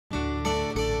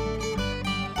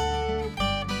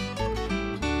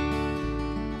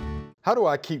How do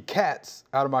I keep cats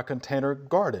out of my container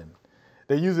garden?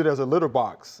 They use it as a litter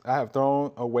box. I have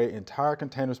thrown away entire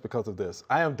containers because of this.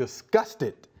 I am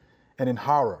disgusted and in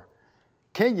horror.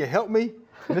 Can you help me?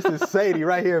 And this is Sadie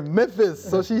right here in Memphis,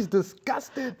 so she's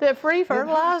disgusted. That free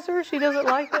fertilizer, she doesn't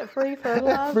like that free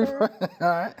fertilizer. All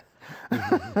right.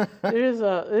 It is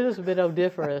a bit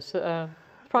odoriferous.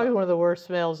 Probably one of the worst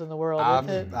smells in the world,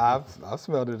 isn't it? I've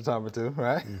smelled it a time or two,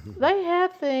 right? They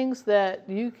have things that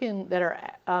that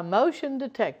are motion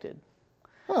detected.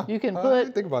 Huh, You can I put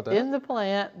didn't think about that. in the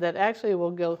plant that actually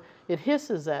will go, it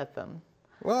hisses at them.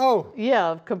 Whoa.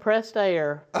 Yeah, compressed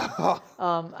air.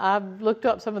 I've looked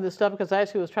up some of this stuff because I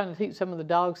actually was trying to teach some of the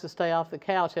dogs to stay off the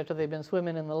couch after they've been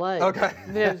swimming in the lake. Okay.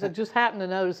 Yeah, so just happened to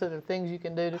notice that there are things you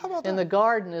can do in the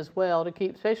garden as well to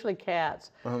keep, especially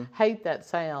cats, hate that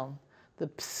sound. The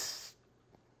psst.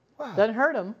 Wow. Doesn't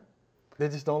hurt them. They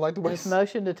just don't like the way It's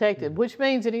motion detected, which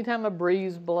means anytime a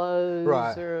breeze blows,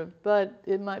 Right. but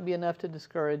it might be enough to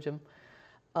discourage them.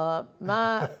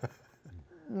 My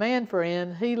man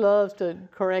friend, he loves to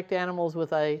correct animals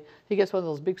with he gets one of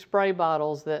those big spray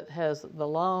bottles that has the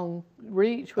long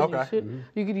reach when you shoot.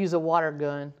 You could use a water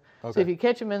gun. So if you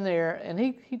catch them in there, and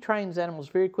he trains animals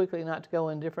very quickly not to go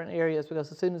in different areas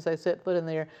because as soon as they set foot in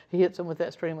there, he hits them with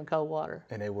that stream of cold water.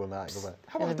 And they will not go back.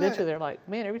 How And about eventually that? they're like,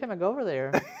 man, every time I go over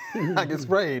there, I get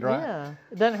sprayed, right? yeah,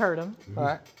 it doesn't hurt them. All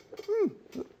right.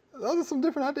 Those are some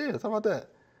different ideas. How about that?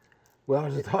 Well, I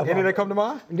was just talking Any about, that come to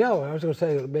mind? no, I was going to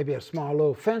say maybe a small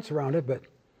little fence around it, but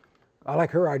I like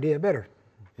her idea better.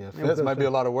 Yeah, fence might be a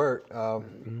lot of work.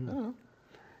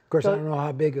 Of course, I don't know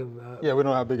how big of Yeah, we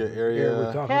don't know how big an area. we're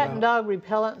talking Cat about. and dog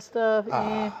repellent stuff.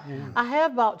 I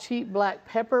have bought cheap black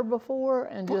pepper before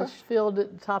and just filled it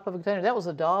at the top of a container. That was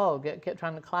a dog that kept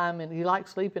trying to climb in. He liked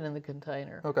sleeping in the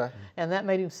container. Okay. And that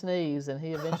made him sneeze, and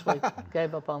he eventually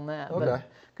gave up on that. Okay. But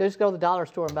just go to the dollar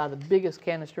store and buy the biggest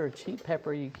canister of cheap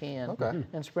pepper you can,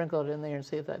 and sprinkle it in there and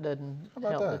see if that doesn't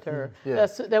help that? deter. Yeah.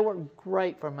 That worked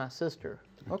great for my sister.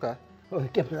 Okay. Oh, they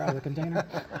kept her out of the container.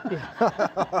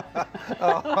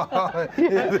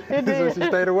 It did. So she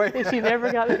stayed away. And she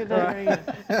never got the container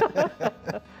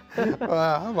again.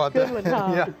 How about Good that? one,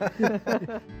 Tom.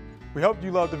 Yeah. We hope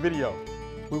you loved the video.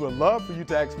 We would love for you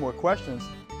to ask more questions.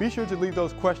 Be sure to leave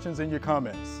those questions in your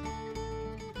comments.